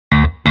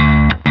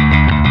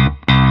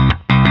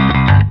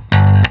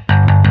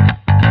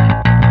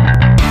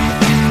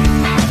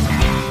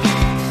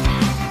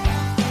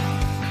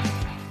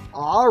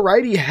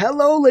Alrighty,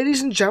 hello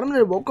ladies and gentlemen,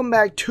 and welcome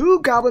back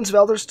to Goblins of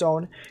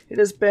Elderstone. It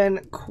has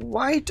been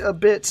quite a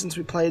bit since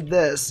we played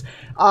this.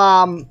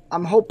 I'm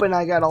hoping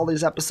I got all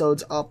these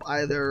episodes up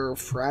either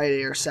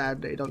Friday or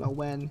Saturday, don't know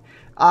when.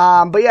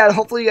 But yeah,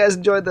 hopefully you guys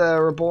enjoyed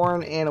the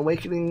Reborn and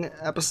Awakening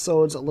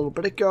episodes a little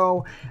bit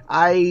ago.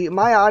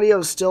 My audio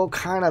is still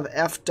kind of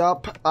effed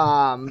up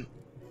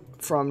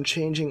from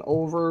changing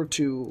over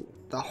to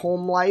the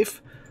home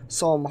life.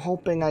 So I'm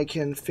hoping I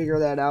can figure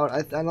that out.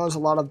 I know there's a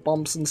lot of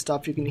bumps and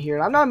stuff you can hear.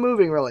 And I'm not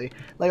moving really.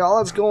 Like all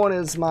that's going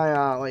is my,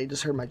 well, you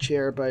just heard my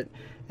chair, but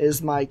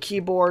is my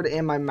keyboard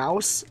and my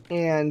mouse.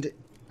 And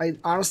I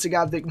honestly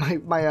God think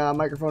my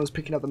microphone is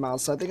picking up the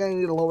mouse. So I think I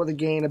need to lower the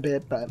gain a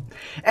bit. But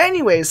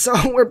anyway, so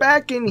we're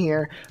back in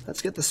here.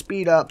 Let's get the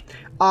speed up.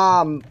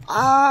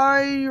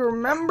 I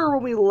remember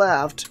when we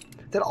left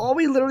that all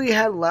we literally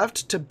had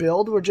left to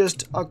build were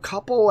just a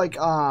couple like,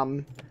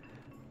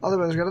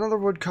 otherwise, we got another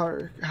wood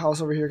house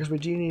over here because we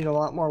do need a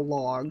lot more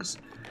logs.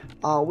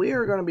 We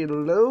are going to be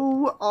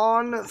low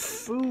on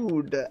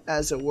food,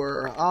 as it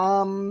were.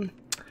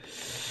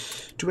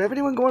 Do we have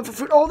anyone going for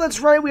food? Oh, that's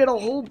right. We had a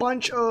whole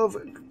bunch of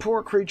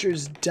poor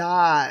creatures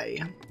die.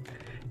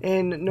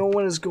 And no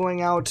one is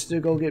going out to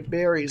go get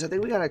berries. I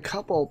think we got a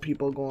couple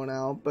people going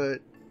out,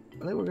 but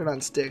I think we're good on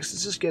sticks.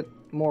 Let's just get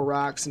more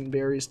rocks and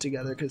berries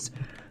together because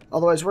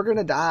otherwise we're going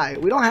to die.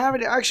 We don't have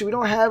any. Actually, we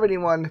don't have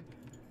anyone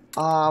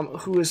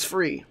who is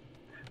free.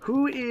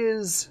 Who are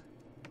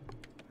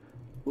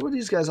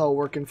these guys all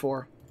working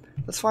for?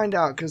 Let's find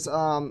out, because,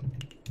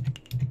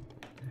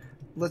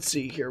 let's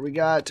see here. We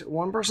got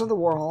one person at the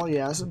war hall.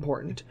 Yeah, that's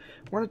important.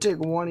 We're going to take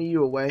one of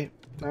you away,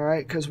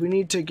 alright? Because we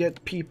need to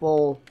get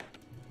people,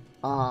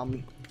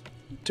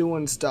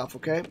 doing stuff,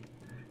 okay?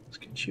 Let's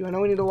get you. I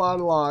know we need a lot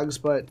of logs,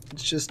 but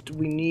it's just,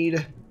 we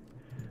need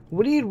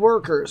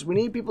workers. We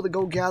need people to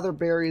go gather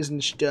berries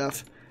and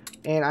stuff,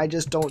 and I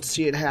just don't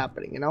see it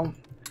happening, you know?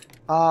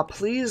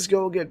 Please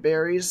go get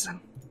berries.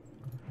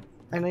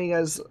 I know you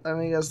guys,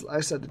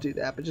 I said to do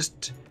that, but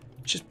just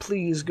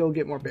please go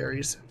get more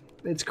berries.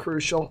 It's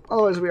crucial.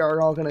 Otherwise we are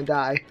all gonna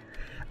die.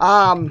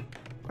 Oh,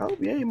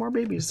 yay, more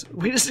babies.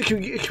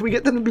 Can we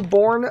get them to be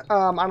born,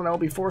 I don't know,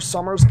 before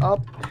summer's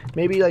up?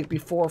 Maybe, like,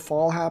 before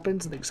fall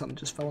happens? I think something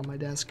just fell on my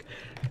desk.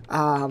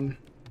 That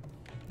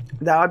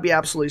would be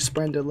absolutely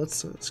splendid.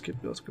 Let's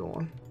keep what's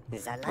going.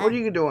 What are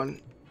you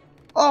doing?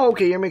 Oh,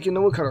 okay, you're making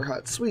the woodcutter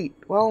hut. Sweet.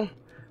 Well,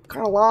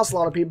 kind of lost a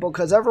lot of people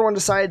because everyone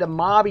decided to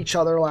mob each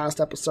other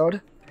last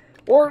episode.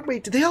 Or,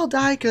 wait, did they all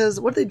die? Because,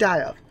 what did they die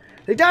of?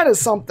 They died of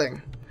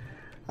something.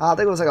 I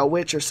think it was like a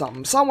witch or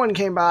something. Someone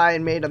came by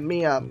and made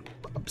me a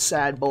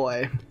sad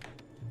boy.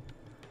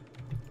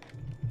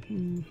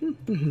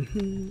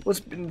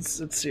 Let's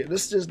see.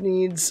 This just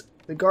needs,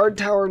 the guard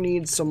tower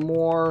needs some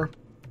more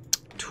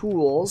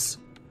tools.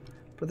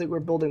 But I think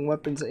we're building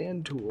weapons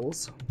and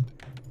tools.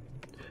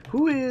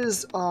 Who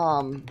is,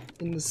 in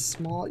the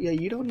small, yeah,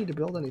 you don't need to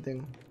build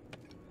anything.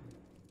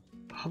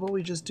 How about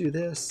we just do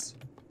this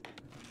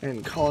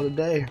and call it a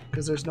day,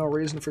 because there's no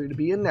reason for you to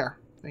be in there.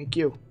 Thank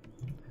you.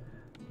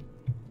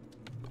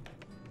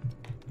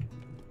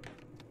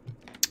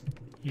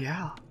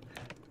 Yeah.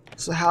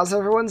 So how's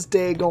everyone's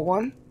day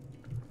going?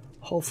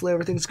 Hopefully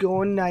everything's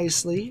going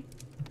nicely.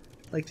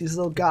 Like these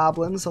little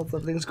goblins,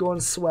 hopefully everything's going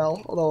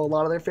swell. Although a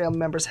lot of their family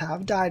members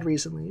have died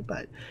recently,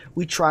 but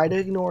we try to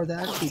ignore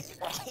that.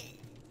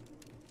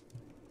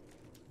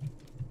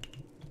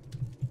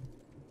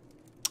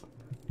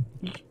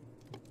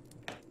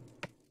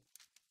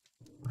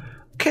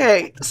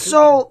 Okay,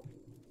 so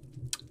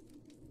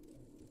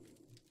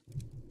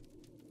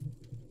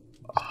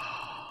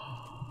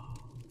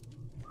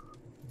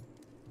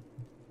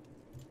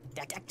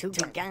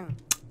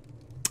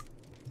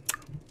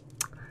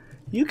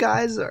you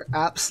guys are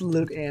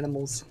absolute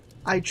animals.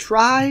 I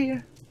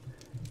try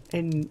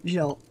and, you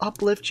know,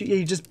 uplift you. Yeah,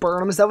 you just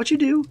burn them. Is that what you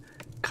do?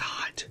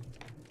 God.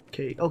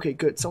 Okay,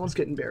 good. Someone's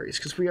getting berries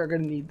because we are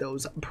going to need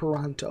those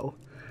pronto.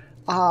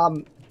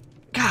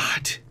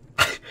 God.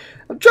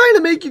 I'm trying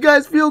to make you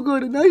guys feel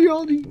good, and now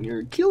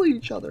you're killing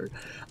each other.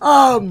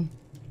 Man,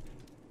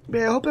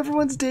 I hope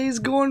everyone's day is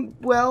going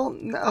well.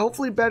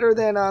 Hopefully better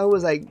than who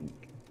was like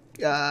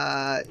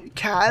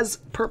Kaz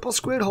Purple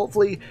Squid.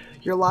 Hopefully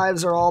your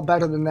lives are all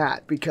better than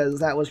that because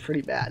that was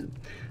pretty bad.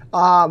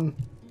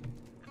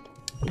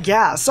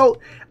 Yeah. So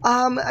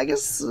I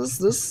guess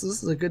this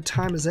is a good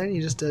time as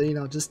any just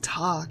to just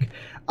talk.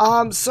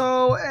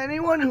 So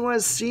anyone who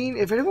has seen,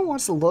 if anyone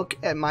wants to look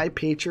at my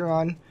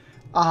Patreon.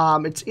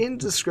 It's in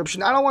the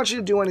description. I don't want you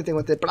to do anything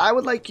with it, but I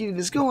would like you to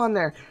just go on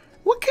there.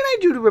 What can I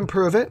do to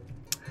improve it?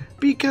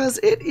 Because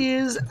it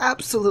is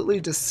absolutely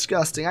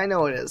disgusting. I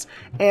know it is.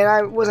 And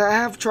I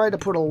have tried to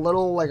put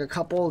a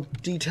couple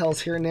details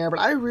here and there,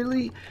 but I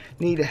really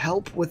need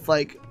help with,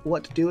 like,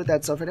 what to do with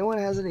that. So if anyone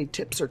has any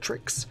tips or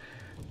tricks,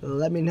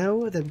 let me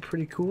know. That'd be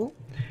pretty cool.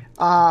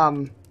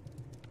 What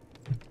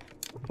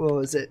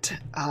was it?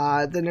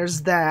 Then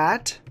there's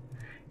that.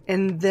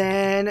 And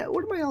then,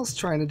 what am I else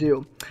trying to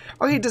do?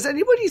 Okay, does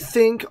anybody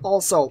think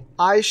also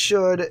I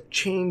should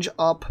change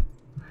up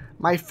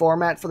my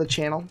format for the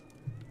channel?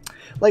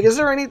 Like, is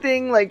there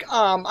anything, like,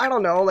 I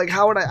don't know, like,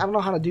 how would I don't know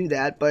how to do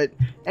that, but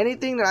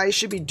anything that I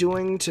should be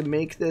doing to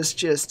make this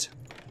just,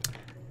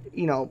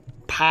 you know,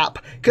 pop?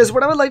 Because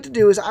what I would like to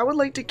do is I would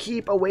like to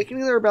keep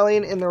Awakening the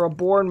Rebellion and the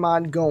Reborn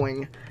mod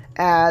going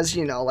as,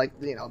 you know, like,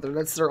 you know,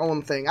 that's their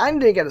own thing. I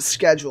need to get a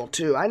schedule,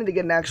 too. I need to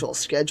get an actual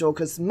schedule,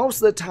 because most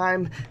of the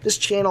time, this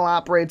channel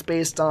operates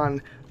based on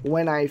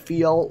when I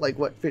feel, like,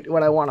 what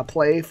I want to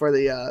play for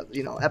the,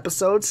 you know,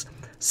 episodes.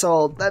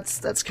 So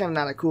that's kind of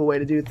not a cool way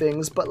to do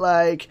things, but,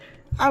 like,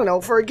 I don't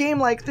know, for a game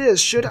like this,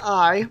 should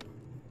I,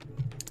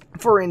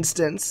 for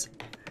instance,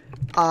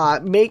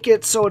 make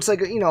it so it's like,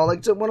 you know,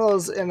 like one of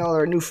those, you know,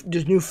 they're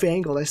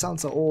newfangled, I sound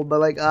so old,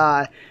 but like,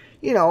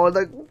 you know,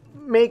 like,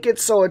 make it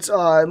so it's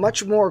a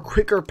much more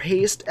quicker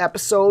paced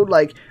episode.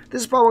 Like,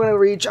 this is probably going to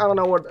reach, I don't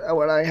know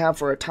what I have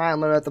for a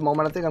time limit at the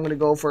moment. I think I'm going to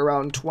go for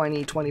around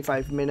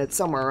 20-25 minutes,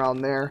 somewhere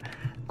around there.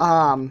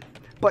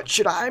 But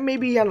should I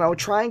maybe, I don't know,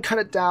 try and cut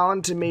it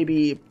down to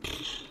maybe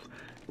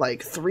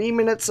like 3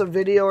 minutes of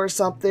video or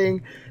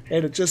something,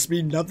 and it just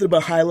be nothing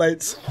but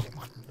highlights?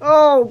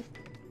 Oh!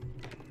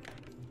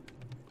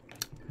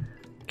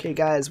 Okay,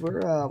 guys,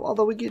 we're,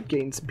 although we did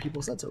gain some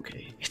people, so that's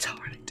okay. It's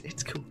alright,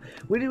 it's cool.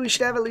 We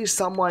should have at least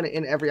someone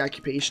in every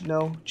occupation,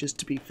 though, just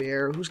to be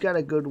fair. Who's got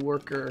a good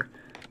worker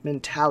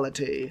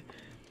mentality?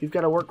 You've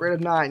got a work rate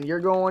of 9.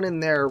 You're going in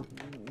there,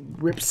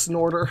 Rip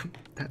Snorter.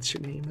 That's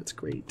your name, that's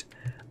great.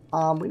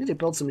 We need to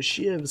build some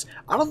shivs.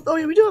 Oh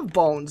yeah, we do have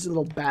bones,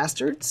 little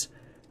bastards.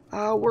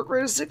 Work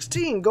rate of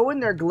 16. Go in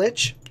there,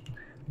 Glitch.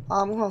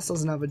 Who else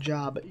doesn't have a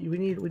job? We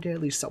need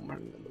at least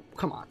someone.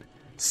 Come on.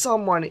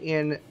 Someone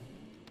in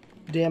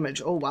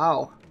damage. Oh,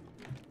 wow.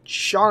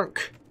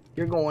 Shark.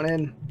 You're going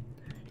in.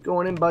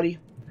 Going in, buddy.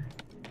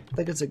 I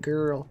think it's a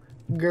girl.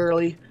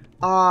 Girly.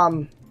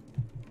 Shaman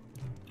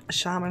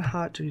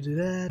hut. Do we do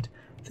that?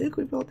 I think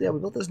we built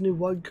this new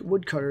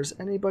woodcutters.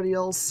 Anybody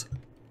else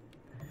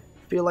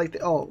feel like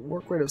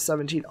work rate of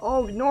 17.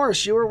 Oh,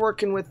 Norris, you were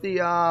working with the,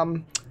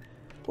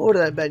 what would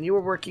that have been? You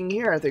were working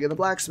here, I think, at the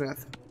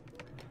blacksmith.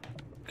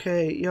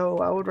 Okay, yo,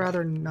 I would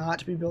rather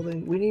not be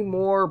building. We need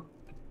more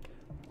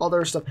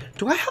other stuff.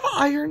 Do I have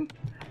iron?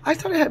 I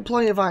thought I had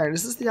plenty of iron.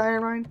 Is this the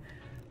iron mine?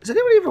 Is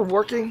anybody even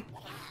working?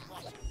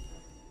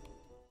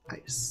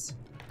 Nice.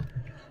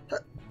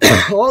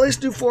 Well,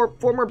 at least four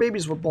more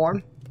babies were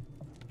born.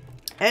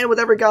 And with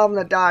every goblin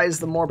that dies,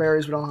 the more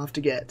berries we don't have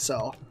to get,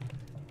 so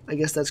I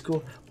guess that's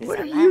cool. What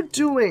are you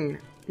doing?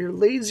 You're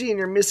lazy and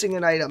you're missing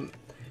an item.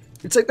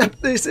 It's like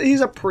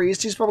he's a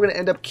priest. He's probably going to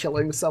end up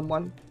killing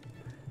someone.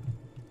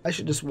 I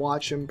should just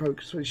watch him,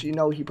 because you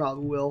know he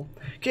probably will.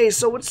 Okay,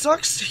 so what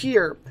sucks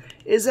here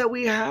is that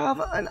we have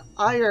an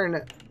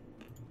iron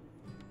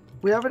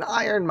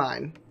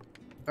mine,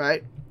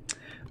 right?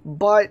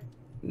 But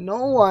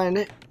no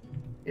one,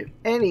 if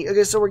any.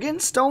 Okay, so we're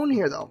getting stone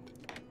here, though.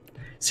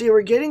 See,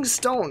 we're getting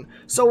stone.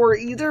 So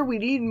we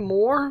need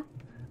more.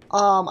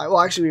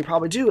 Well, actually, we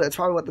probably do. That's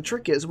probably what the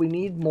trick is. We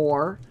need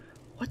more.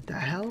 What the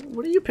hell?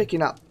 What are you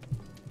picking up?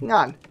 Hang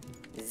on.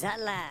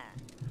 Zala.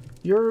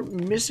 You're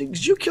missing.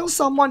 Did you kill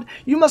someone?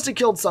 You must have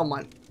killed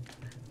someone.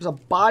 There's a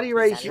body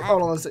right here. Oh,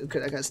 no, okay,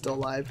 that guy's still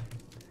alive.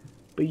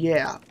 But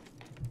yeah.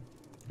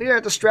 We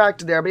got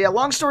distracted there. But yeah,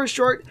 long story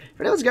short, if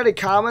anyone's got any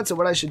comments on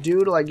what I should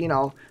do to, like, you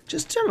know,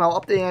 just, you know,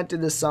 up the ante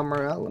this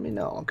summer, let me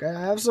know, okay?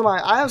 I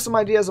have some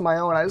ideas of my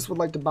own. I just would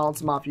like to bounce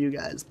them off you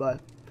guys,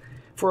 but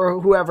for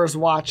whoever's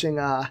watching,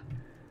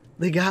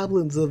 the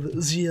Goblins of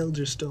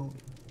Elderstone.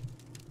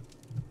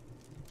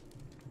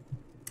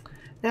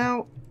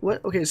 Now,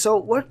 okay, so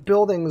what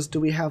buildings do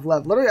we have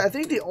left? Literally, I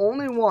think the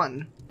only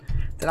one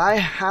that I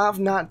have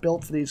not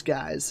built for these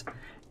guys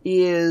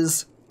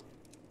is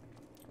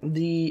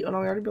the... Oh,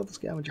 no, we already built the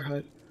scavenger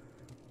hut.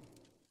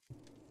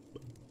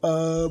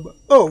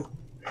 Oh.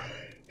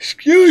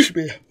 Excuse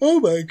me. Oh,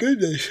 my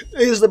goodness.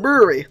 Is the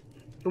brewery.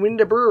 We need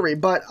a brewery,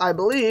 but I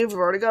believe we've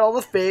already got all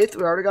the faith.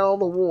 We already got all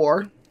the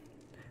war.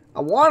 I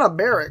want a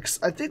barracks.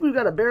 I think we've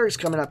got a barracks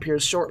coming up here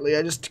shortly.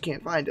 I just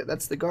can't find it.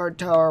 That's the guard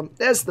tower.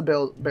 That's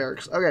the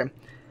barracks. Okay.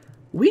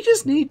 We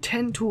just need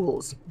 10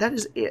 tools. That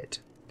is it.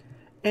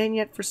 And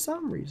yet, for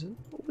some reason,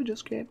 we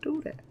just can't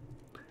do that.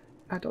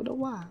 I don't know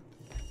why.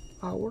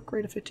 Work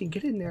rate of 15.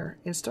 Get in there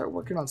and start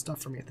working on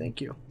stuff for me. Thank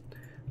you.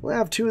 We'll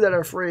have 2 that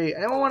are free.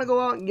 Anyone want to go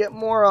out and get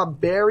more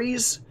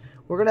berries?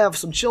 We're going to have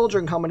some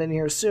children coming in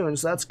here soon,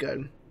 so that's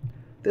good.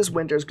 This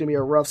winter is going to be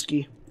a rough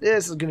ski.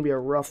 This is going to be a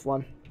rough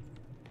one.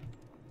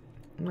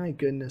 My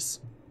goodness.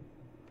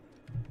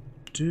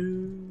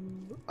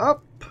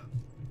 Up.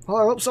 Well,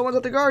 I hope someone's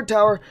at the guard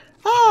tower.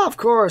 Ah, of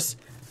course.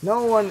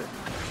 No one.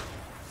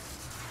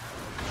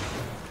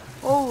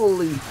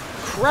 Holy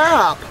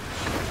crap.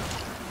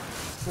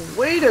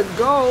 Way to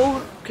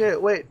go. Okay,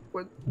 wait.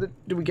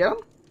 Did we get him?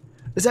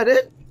 Is that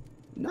it?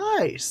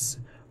 Nice.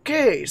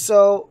 Okay,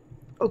 so...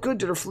 Oh, good.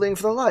 They're fleeing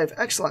for their life.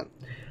 Excellent.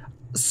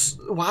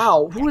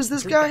 Wow. Who is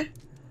this guy?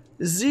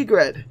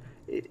 Zegred.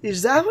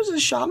 Is that what the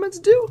shamans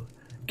do?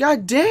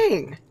 God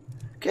dang.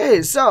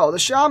 Okay, so the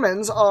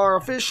shamans are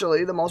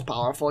officially the most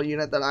powerful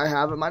unit that I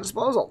have at my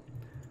disposal.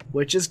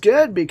 Which is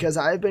good, because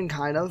I've been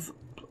kind of,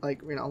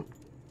 like, you know,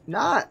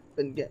 not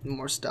been getting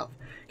more stuff.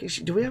 Okay,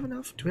 do we have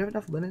enough? Do we have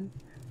enough linen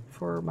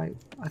for my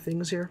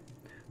things here?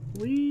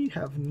 We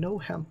have no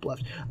hemp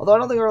left. Although I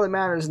don't think it really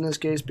matters in this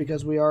case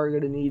because we are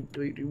going to need...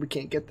 We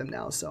can't get them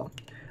now, so...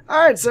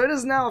 Alright, so it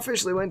is now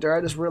officially winter.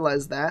 I just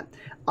realized that.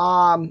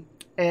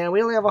 And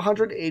we only have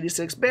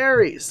 186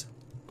 berries.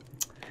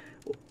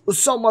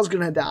 Someone's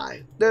going to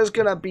die. There's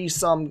going to be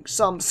some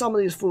of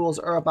these fools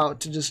are about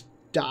to just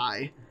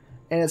die.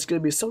 And it's going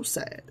to be so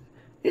sad.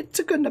 It's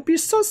going to be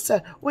so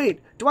sad. Wait,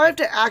 do I have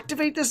to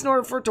activate this in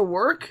order for it to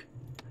work?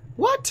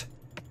 What?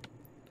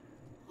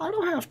 I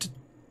don't have to...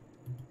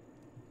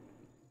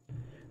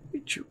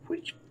 What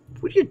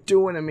are you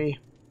doing to me?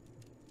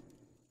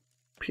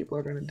 People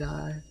are going to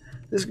die.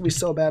 This is going to be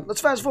so bad.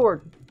 Let's fast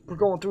forward. We're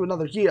going through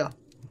another year.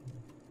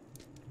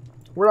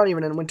 We're not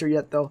even in winter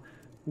yet, though.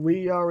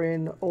 We are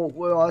in... Oh,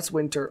 well, that's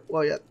winter.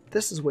 Well, yeah,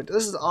 this is winter.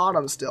 This is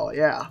autumn still,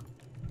 yeah.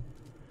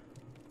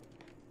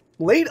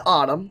 Late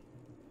autumn,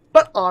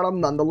 but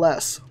autumn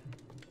nonetheless.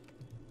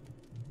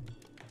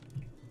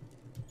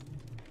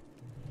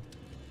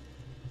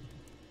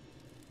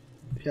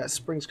 Yeah,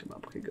 spring's come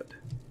up. Okay, good.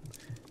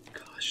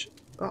 Gosh.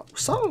 Oh,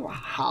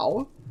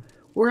 somehow,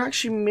 we're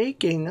actually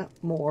making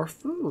more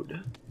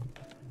food.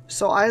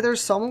 So either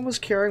someone was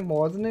carrying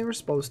more than they were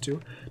supposed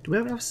to. Do we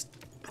have enough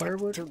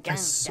firewood? I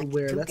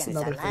swear, that's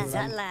another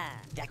thing.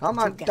 Come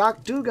on,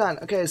 Doc Dugan.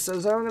 Okay, so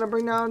is everyone going to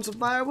bring down some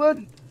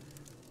firewood?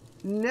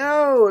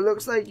 No, it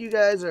looks like you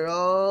guys are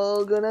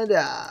all going to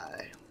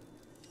die.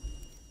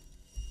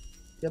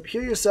 Yep,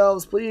 heal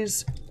yourselves,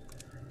 please.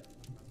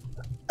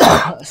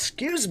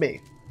 Excuse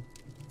me.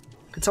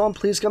 Could someone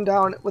please come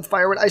down with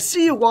firewood? I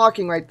see you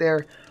walking right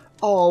there.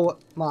 Oh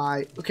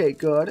my. Okay,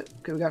 good.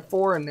 Okay, we got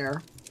 4 in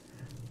there.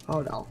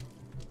 Oh no.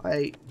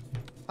 I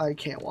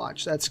can't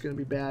watch. That's going to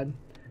be bad.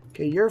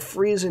 Okay, you're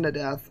freezing to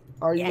death.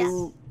 Are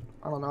you,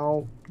 I don't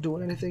know,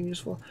 doing anything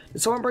useful?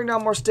 Did someone bring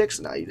down more sticks?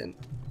 No, you didn't.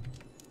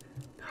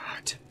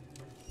 God.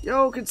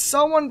 Yo, could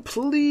someone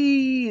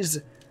please?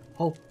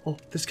 Oh,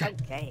 this guy.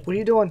 Okay. What are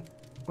you doing?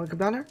 Want to come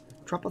down there?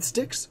 Drop off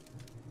sticks?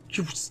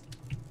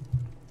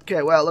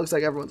 Okay, well, it looks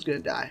like everyone's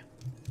going to die.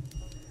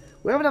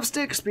 We have enough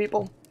sticks,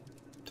 people.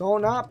 Do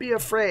not be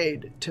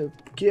afraid to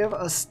give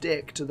a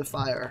stick to the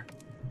fire.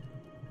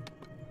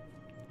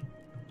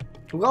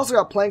 We've also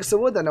got planks of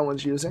wood that no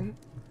one's using.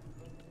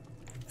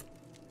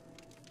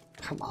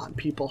 Come on,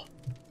 people.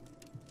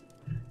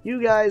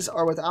 You guys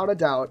are without a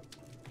doubt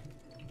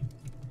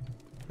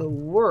the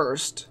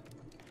worst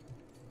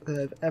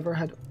that I've ever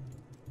had.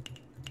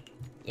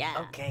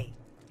 Yeah. Okay.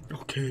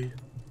 Okay.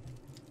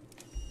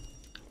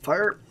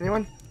 Fire?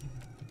 Anyone?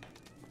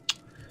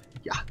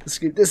 Yeah,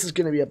 this is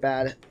gonna be a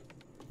bad.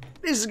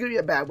 This is gonna be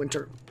a bad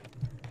winter.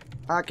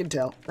 I can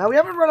tell. Now we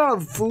haven't run out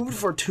of food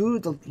for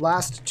the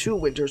last 2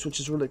 winters, which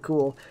is really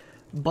cool.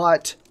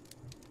 But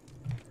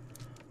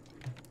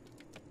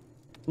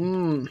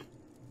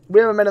we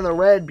haven't been in the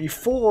red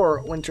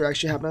before winter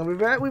actually happened.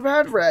 We've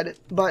had red,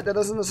 but that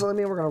doesn't necessarily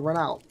mean we're gonna run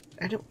out.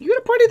 And you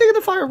gonna put anything in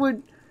the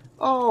firewood?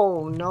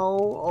 Oh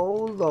no!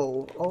 Oh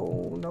no!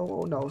 Oh no!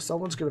 Oh no!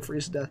 Someone's gonna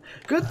freeze to death.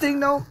 Good thing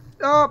though.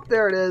 Oh,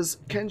 there it is.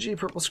 Kenji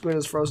Purple Squid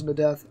is frozen to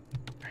death.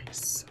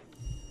 Nice.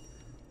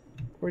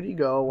 Where'd he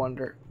go, I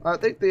wonder? I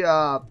think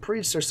the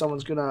priest or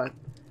someone's gonna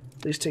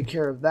at least take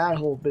care of that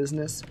whole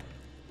business.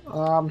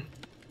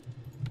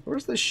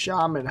 Where's the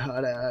shaman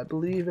hut at? I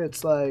believe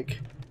it's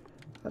like...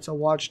 That's a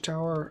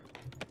watchtower.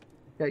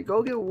 Yeah,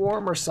 go get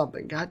warm or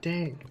something. God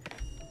dang.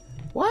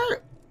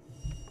 What?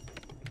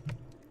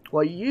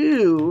 Well,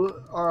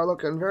 you are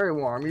looking very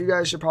warm. You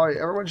guys should probably...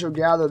 Everyone should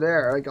gather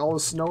there. Like, all the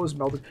snow is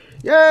melted.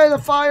 Yay, the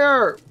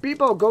fire!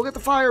 People, go get the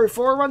fire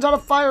before it runs out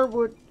of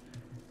firewood.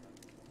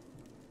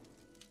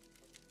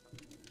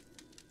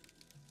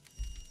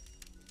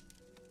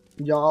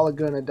 Y'all are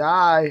gonna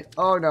die.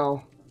 Oh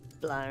no.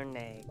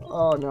 Blarney.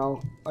 Oh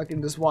no. I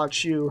can just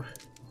watch you.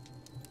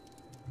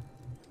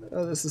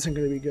 Oh, this isn't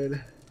gonna be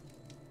good.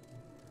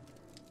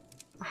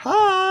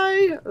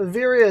 Hi!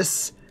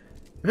 Virus!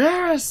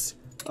 Virus!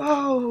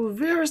 Oh,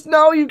 Virus!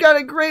 No, you got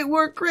it! Great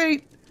work!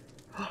 Great!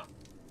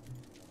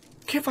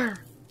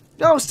 Campfire!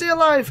 No, stay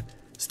alive!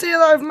 Stay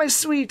alive, my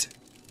sweet!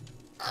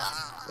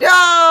 Yo!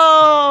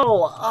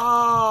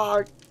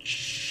 Ah,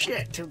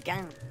 shit!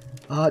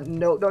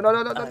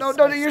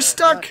 No, you're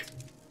stuck!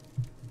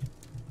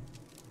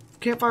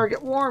 Campfire,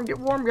 get warm,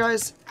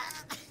 guys.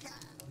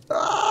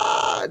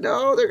 Ah,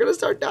 no, they're gonna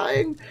start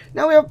dying.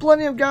 Now we have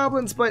plenty of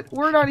goblins, but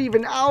we're not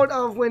even out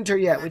of winter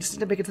yet. We just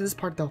need to make it to this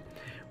part, though.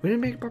 We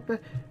didn't make it, but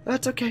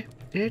that's okay.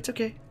 It's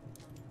okay.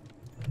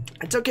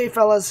 It's okay,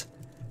 fellas.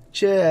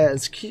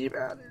 Just keep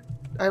at it.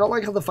 I don't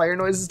like how the fire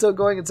noise is still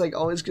going. It's like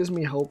always gives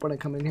me hope when I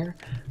come in here.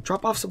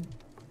 Drop off some...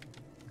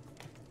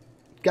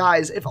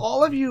 Guys, if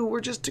all of you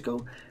were just to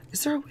go...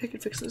 Is there a way I can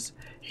fix this?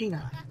 Hang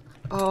on.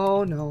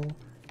 Oh, no.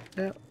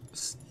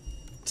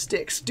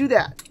 Sticks. Do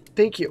that.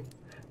 Thank you.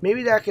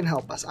 Maybe that can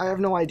help us. I have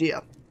no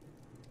idea.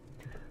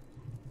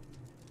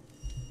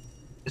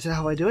 Is that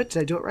how I do it?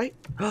 Did I do it right?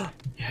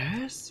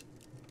 Yes.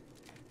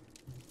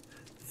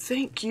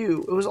 Thank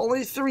you. It was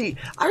only 3.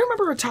 I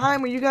remember a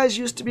time when you guys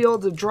used to be able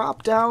to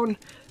drop down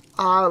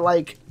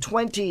like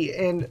 20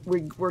 and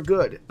we're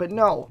good. But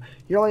no,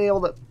 you're only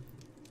able to...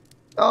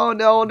 Oh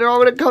no, they're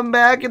all going to come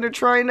back and they're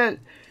trying to...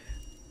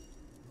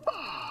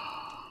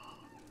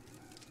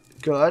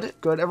 Good,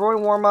 good.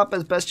 Everyone warm up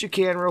as best you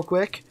can real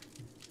quick.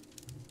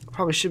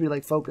 Probably should be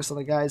like focused on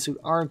the guys who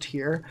aren't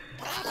here.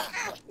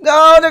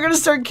 No, they're going to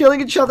start killing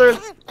each other.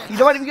 You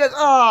know what? You guys...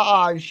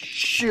 Oh,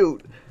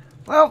 shoot.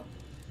 Well...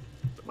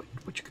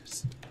 What you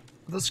guys...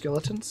 Are those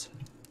skeletons?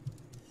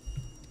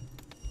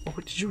 Oh,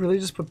 did you really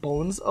just put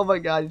bones? Oh my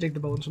god, you take the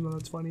bones from them.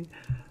 That's funny.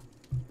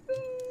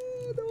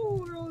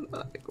 No,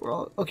 we're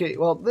all... Okay,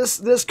 well,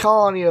 this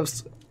colony of...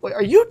 Wait,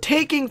 are you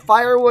taking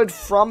firewood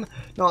from...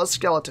 No, it's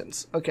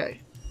skeletons.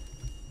 Okay.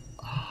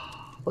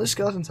 Well, these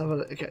skeletons have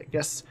a... Okay, I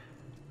guess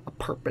a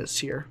purpose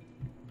here.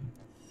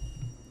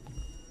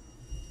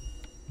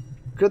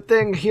 Good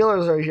thing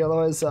healers are here,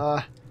 otherwise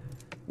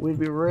we'd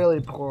be really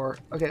poor.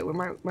 Okay, we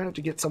might have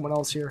to get someone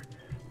else here.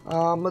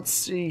 Let's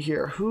see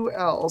here. Who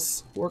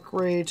else? Work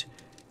rate,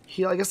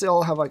 heal. I guess they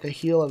all have like a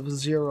heal of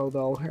 0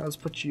 though. Here, let's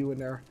put you in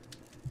there.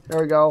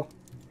 There we go.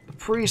 The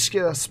priest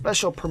get a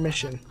special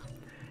permission.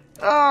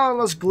 Oh,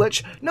 let's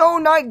glitch. No,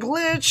 not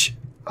glitch.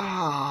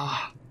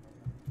 Ah.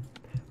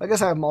 I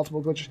guess I have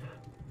multiple glitches.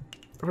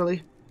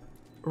 Really?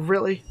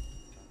 Really?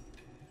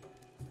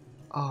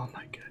 Oh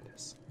my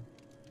goodness.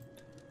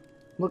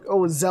 Look,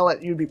 oh,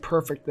 zealot, you'd be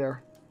perfect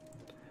there.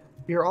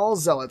 You're all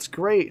zealots,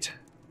 great.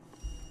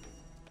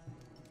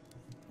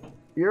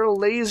 You're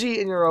lazy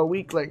and you're a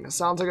weakling.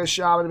 Sounds like a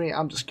shaman to me.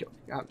 I'm just joking.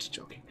 I'm just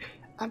joking.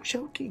 I'm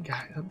joking,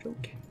 guys. I'm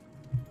joking.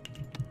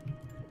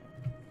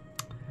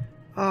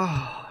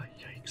 Oh,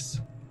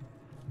 yikes.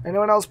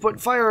 Anyone else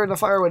put fire in the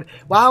firewood?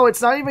 Wow,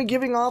 it's not even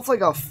giving off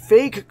like a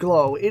fake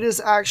glow. It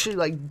is actually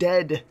like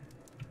dead.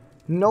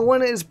 No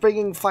one is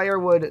bringing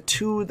firewood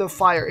to the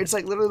fire. It's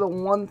like literally the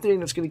one thing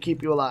that's going to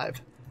keep you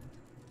alive.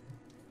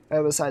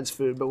 Besides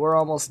food, but we're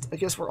almost, I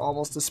guess we're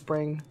almost to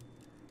spring.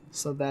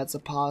 So that's a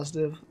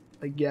positive,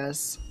 I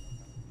guess.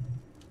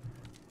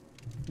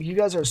 You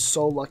guys are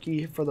so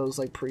lucky for those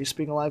like priests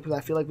being alive, because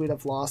I feel like we'd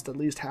have lost at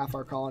least half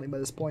our colony by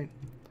this point.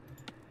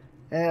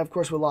 And of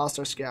course we lost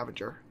our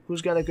scavenger.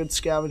 Who's got a good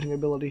scavenging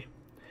ability?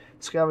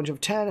 Scavenge of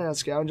 10 and a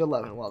scavenge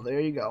 11. Well, there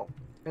you go.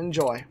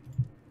 Enjoy.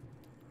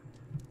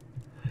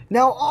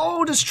 Now,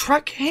 oh, does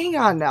Trek, hang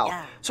on now.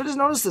 Yeah. So just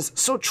notice this.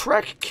 So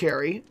Trek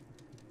carry.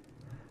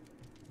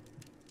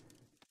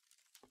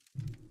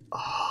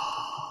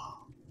 Oh,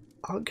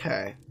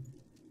 okay.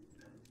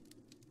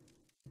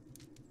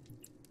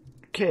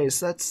 Okay,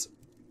 so that's,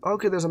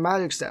 okay, there's a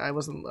magic stat. I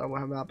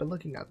have not been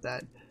looking at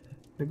that.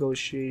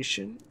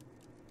 Negotiation.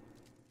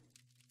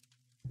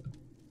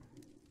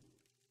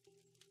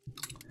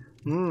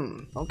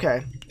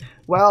 Okay.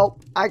 Well,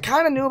 I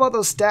kind of knew about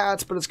those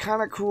stats, but it's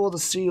kind of cool to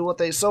see what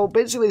they... So,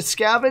 basically,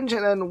 scavenge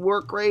and then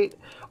work rate...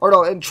 Or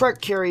no, and trek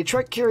carry.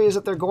 Trek carry is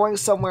if they're going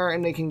somewhere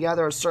and they can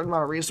gather a certain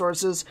amount of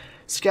resources.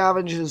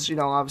 Scavenge is, you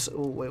know, obviously...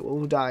 Oh, wait,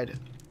 who died?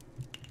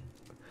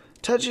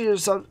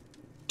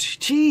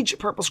 Teach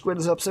Purple Squid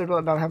is upset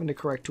about not having the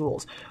correct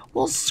tools.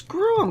 Well,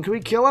 screw him. Can we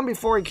kill him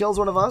before he kills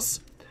one of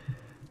us?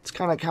 It's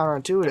kind of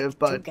counterintuitive,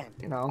 but,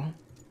 you know...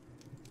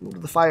 Move to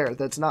the fire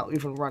that's not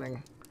even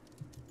running.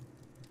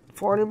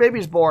 4 new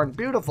babies born.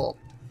 Beautiful.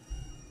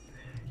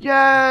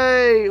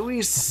 Yay!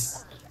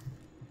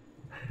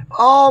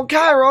 Oh,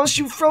 Kairos,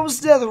 you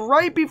froze to death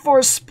right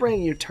before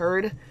spring, you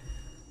turd.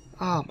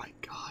 Oh my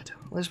god.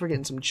 At least we're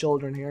getting some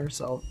children here,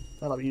 so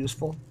that'll be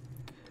useful.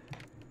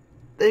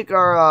 I think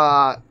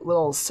our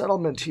little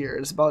settlement here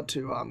is about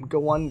to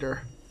go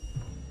under.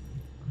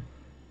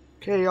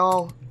 Okay,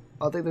 y'all.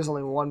 I think there's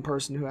only one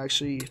person who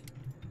actually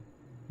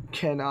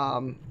can,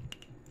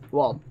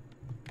 well,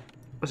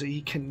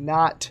 he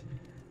cannot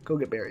go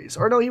get berries.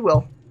 Or no, he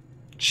will.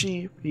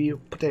 He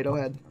potato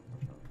head.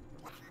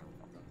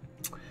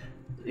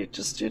 You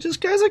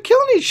just guys are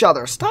killing each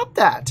other. Stop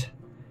that.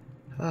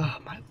 Oh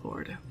my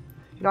lord.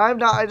 You know,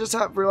 I just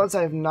have realized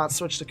I have not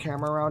switched the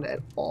camera around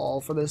at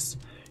all for this.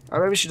 I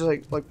maybe should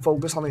just like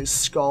focus on these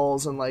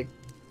skulls and like,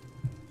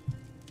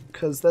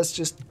 cause that's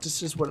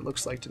just what it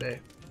looks like today.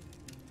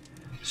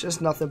 It's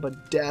just nothing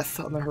but death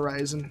on the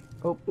horizon.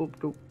 Oh, oh,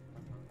 oh.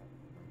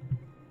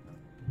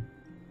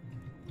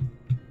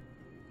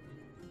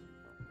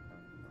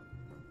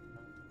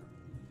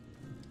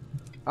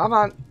 I'm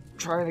on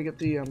trying to get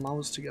the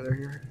mouse together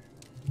here.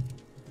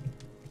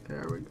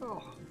 There we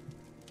go.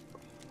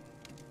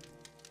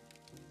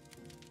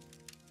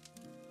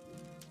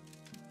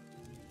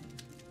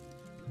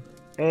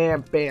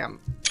 And bam.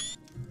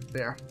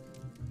 There.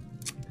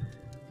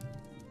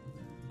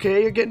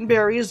 Okay, you're getting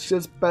berries.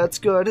 That's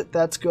good.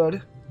 That's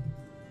good.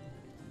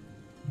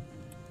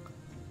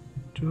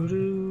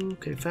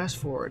 Okay, fast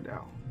forward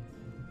now.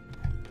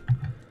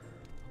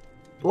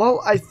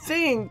 Well, I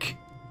think...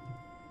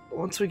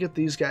 Once we get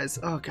these guys...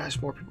 Oh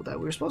gosh, more people died.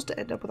 We were supposed to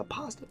end up with a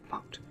positive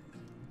amount.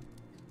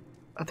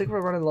 I think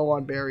we're running low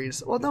on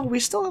berries. Well, no,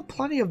 we still have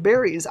plenty of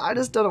berries. I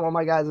just don't know what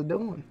my guys are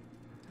doing.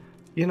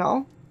 You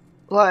know?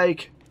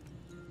 Like...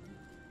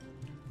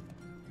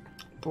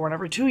 Born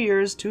every 2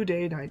 years, 2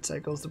 day night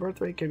cycles. The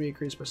birth rate can be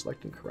increased by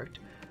selecting correct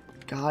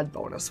God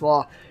bonus.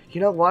 Well, you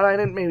know what? I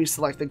didn't maybe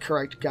select the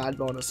correct God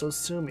bonus, so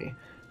sue me.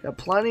 Got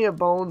plenty of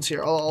bones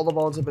here. Oh, all the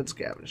bones have been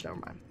scavenged. Never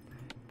mind.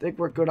 I think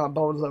we're good on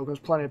bones, though, because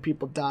plenty of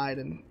people died,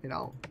 and, you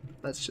know,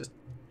 that's just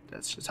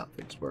how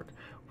things work.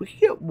 We can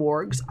get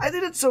wargs. I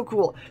think it's so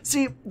cool.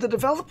 See, the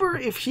developer,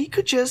 if he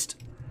could just...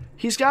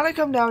 He's got to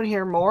come down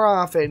here more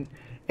often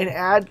and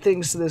add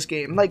things to this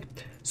game. Like,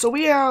 so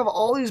we have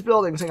all these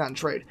buildings. Hang on,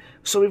 trade.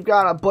 So we've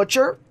got a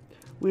butcher.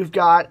 We've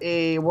got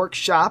a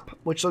workshop,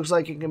 which looks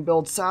like you can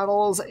build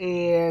saddles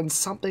and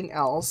something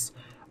else.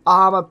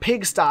 A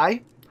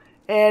pigsty.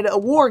 And a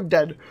warg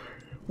den,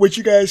 which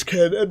you guys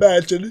can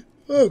imagine.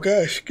 Oh,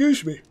 gosh,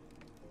 excuse me.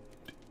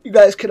 You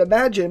guys can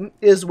imagine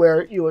is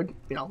where you would,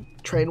 you know,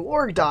 train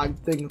warg dog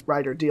thing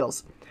rider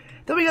deals.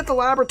 Then we got the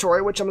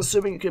laboratory, which I'm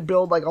assuming you could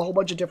build like a whole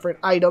bunch of different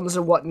items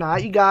and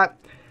whatnot. You got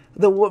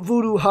the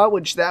voodoo hut,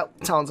 which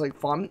that sounds like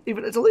fun.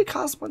 Even it only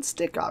costs 1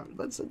 stick on it.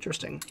 That's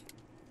interesting.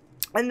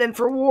 And then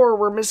for war,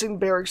 we're missing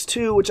barracks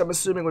 2, which I'm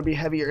assuming would be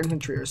heavier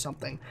infantry or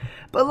something.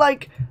 But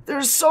like,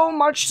 there's so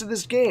much to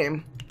this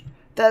game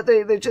that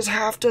they just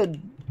have to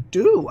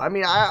do. I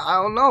mean, I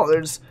don't know.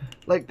 There's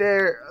like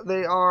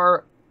they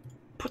are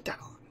put that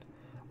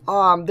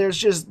on.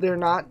 They're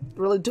not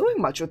really doing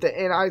much with it,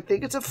 and I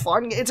think it's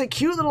a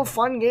cute little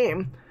fun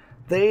game.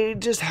 They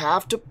just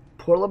have to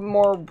put a little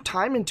more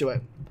time into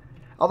it.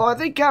 Although I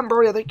think Captain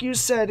Brody, I think you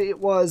said it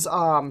was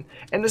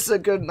and this is a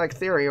good like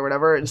theory or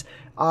whatever, is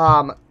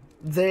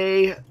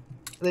they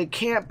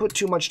can't put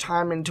too much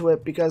time into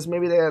it because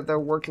maybe they're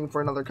working for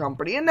another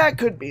company, and that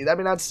could be. I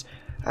mean, that's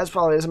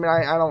probably is. I mean,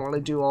 I don't really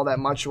do all that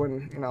much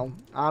when, you know,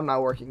 I'm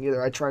not working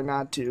either. I try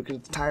not to because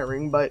it's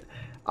tiring, but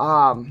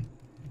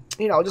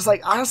you know, just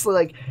like honestly,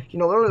 like, you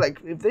know, literally, like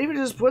if they would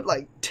just put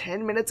like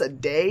 10 minutes a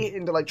day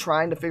into like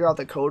trying to figure out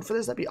the code for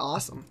this, that'd be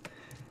awesome.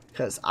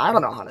 Because I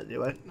don't know how to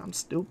do it. I'm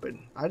stupid.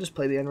 I just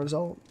play the end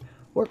result.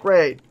 Work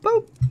rate.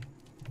 Boop.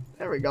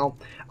 There we go.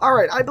 All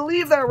right, I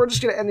believe that we're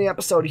just gonna end the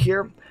episode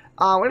here. We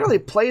didn't really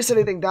place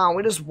anything down.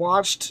 We just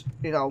watched,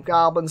 you know,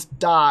 goblins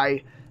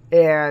die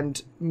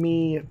and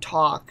me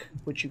talk,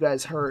 which you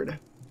guys heard.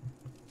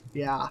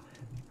 Yeah,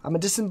 I'm a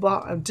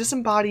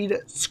disembodied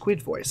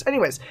squid voice.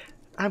 Anyways,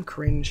 I'm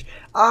cringe.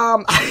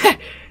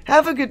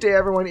 Have a good day,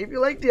 everyone. If you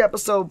liked the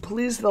episode,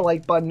 please hit the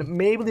like button.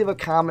 Maybe leave a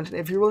comment. And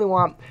if you really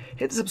want,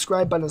 hit the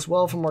subscribe button as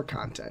well for more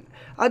content.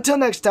 Until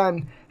next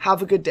time,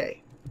 have a good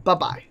day.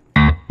 Bye-bye.